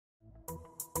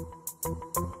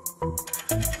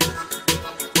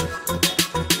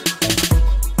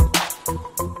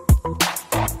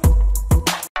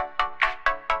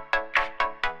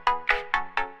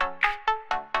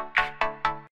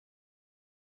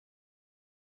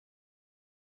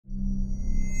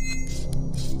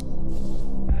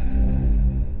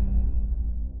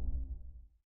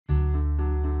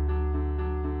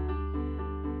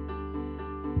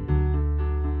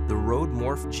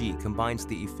Morph G combines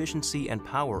the efficiency and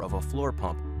power of a floor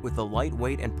pump with the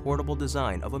lightweight and portable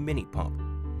design of a mini pump.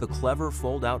 The clever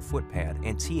fold-out foot pad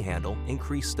and T-handle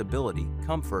increase stability,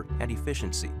 comfort, and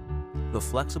efficiency. The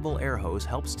flexible air hose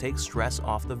helps take stress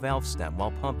off the valve stem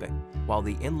while pumping, while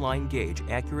the inline gauge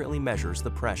accurately measures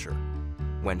the pressure.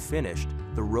 When finished,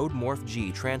 the Morph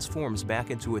G transforms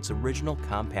back into its original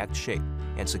compact shape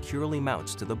and securely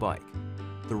mounts to the bike.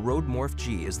 The Morph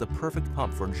G is the perfect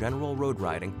pump for general road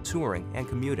riding, touring, and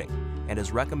commuting, and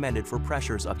is recommended for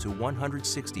pressures up to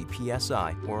 160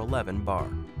 psi or 11 bar.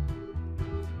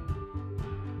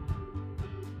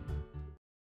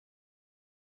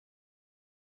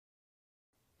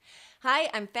 Hi,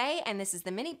 I'm Faye, and this is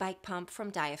the mini bike pump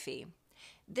from Diyife.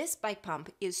 This bike pump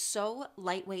is so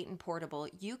lightweight and portable,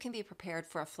 you can be prepared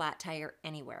for a flat tire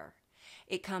anywhere.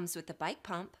 It comes with the bike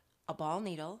pump, a ball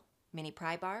needle, mini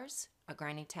pry bars, a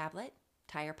grinding tablet,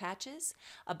 tire patches,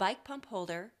 a bike pump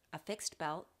holder, a fixed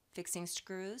belt, fixing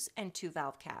screws, and 2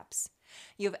 valve caps.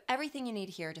 You have everything you need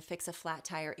here to fix a flat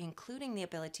tire, including the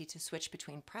ability to switch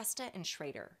between Presta and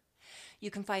Schrader.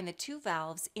 You can find the 2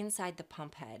 valves inside the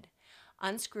pump head.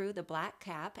 Unscrew the black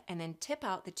cap and then tip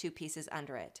out the 2 pieces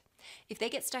under it. If they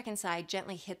get stuck inside,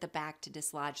 gently hit the back to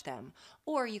dislodge them,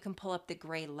 or you can pull up the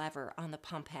gray lever on the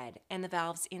pump head and the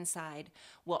valves inside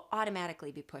will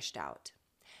automatically be pushed out.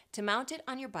 To mount it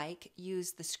on your bike,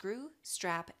 use the screw,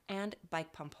 strap, and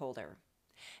bike pump holder.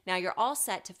 Now you're all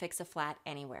set to fix a flat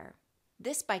anywhere.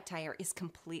 This bike tire is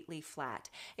completely flat.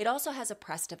 It also has a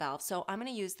Presta valve, so I'm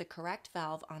going to use the correct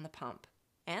valve on the pump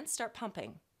and start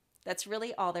pumping. That's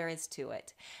really all there is to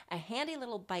it. A handy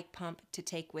little bike pump to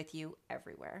take with you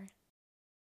everywhere.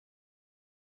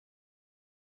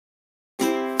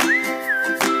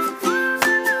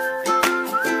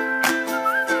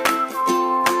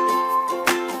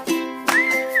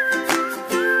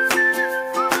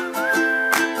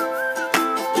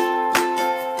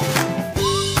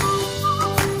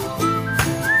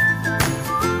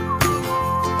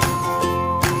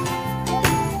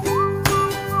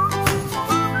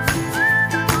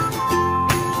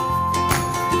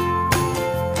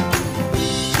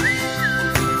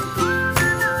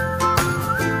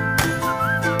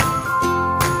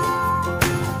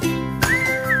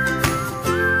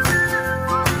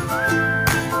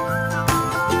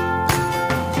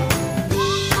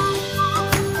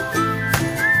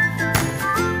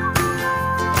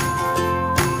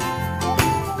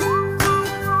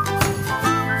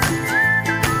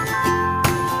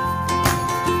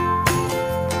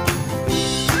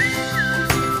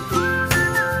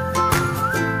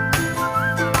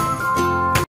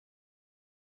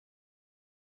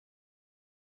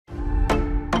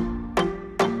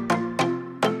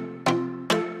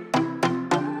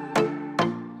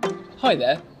 Hi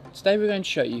there, today we're going to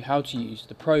show you how to use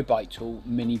the Pro Bike Tool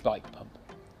mini bike pump.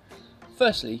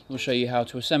 Firstly, we'll show you how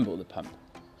to assemble the pump.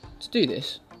 To do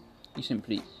this, you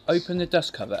simply open the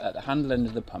dust cover at the handle end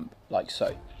of the pump, like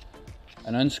so,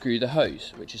 and unscrew the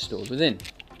hose which is stored within.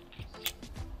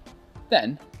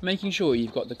 Then, making sure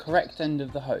you've got the correct end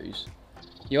of the hose,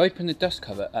 you open the dust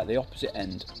cover at the opposite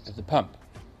end of the pump.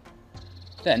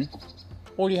 Then,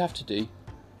 all you have to do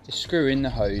is screw in the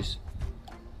hose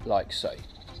like so.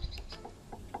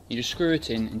 You just screw it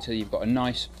in until you've got a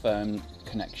nice firm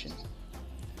connection.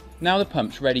 Now the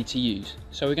pump's ready to use,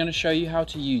 so we're going to show you how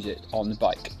to use it on the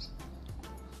bike.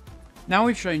 Now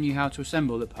we've shown you how to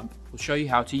assemble the pump, we'll show you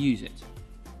how to use it.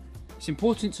 It's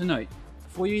important to note,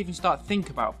 before you even start think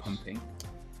about pumping,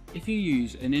 if you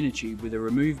use an inner tube with a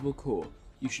removable core,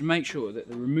 you should make sure that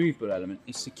the removable element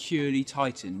is securely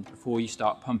tightened before you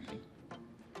start pumping.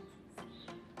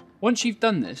 Once you've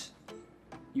done this,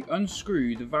 you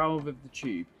unscrew the valve of the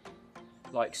tube,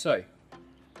 like so.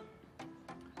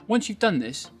 Once you've done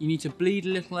this, you need to bleed a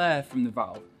little air from the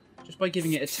valve, just by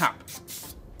giving it a tap.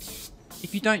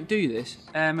 If you don't do this,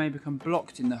 air may become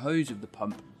blocked in the hose of the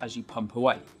pump as you pump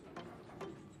away.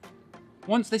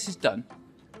 Once this is done,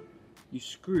 you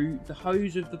screw the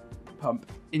hose of the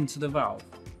pump into the valve,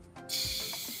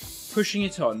 pushing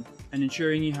it on and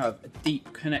ensuring you have a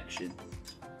deep connection,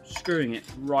 screwing it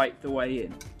right the way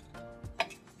in.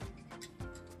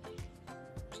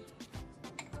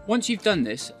 Once you've done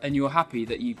this and you're happy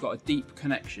that you've got a deep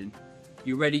connection,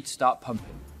 you're ready to start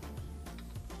pumping.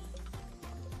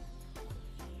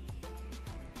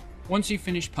 Once you've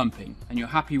finished pumping and you're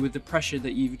happy with the pressure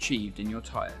that you've achieved in your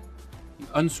tyre, you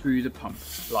unscrew the pump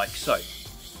like so.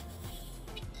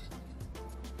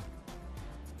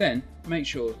 Then make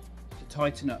sure to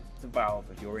tighten up the valve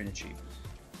of your inner tube.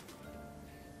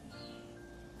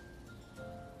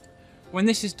 When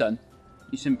this is done,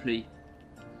 you simply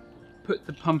put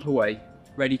the pump away,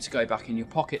 ready to go back in your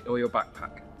pocket or your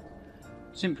backpack.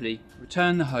 Simply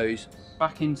return the hose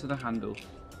back into the handle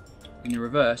in the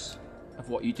reverse of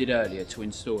what you did earlier to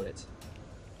install it.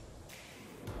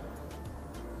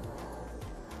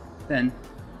 Then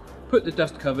put the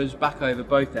dust covers back over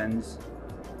both ends,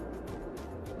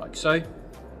 like so,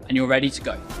 and you're ready to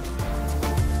go.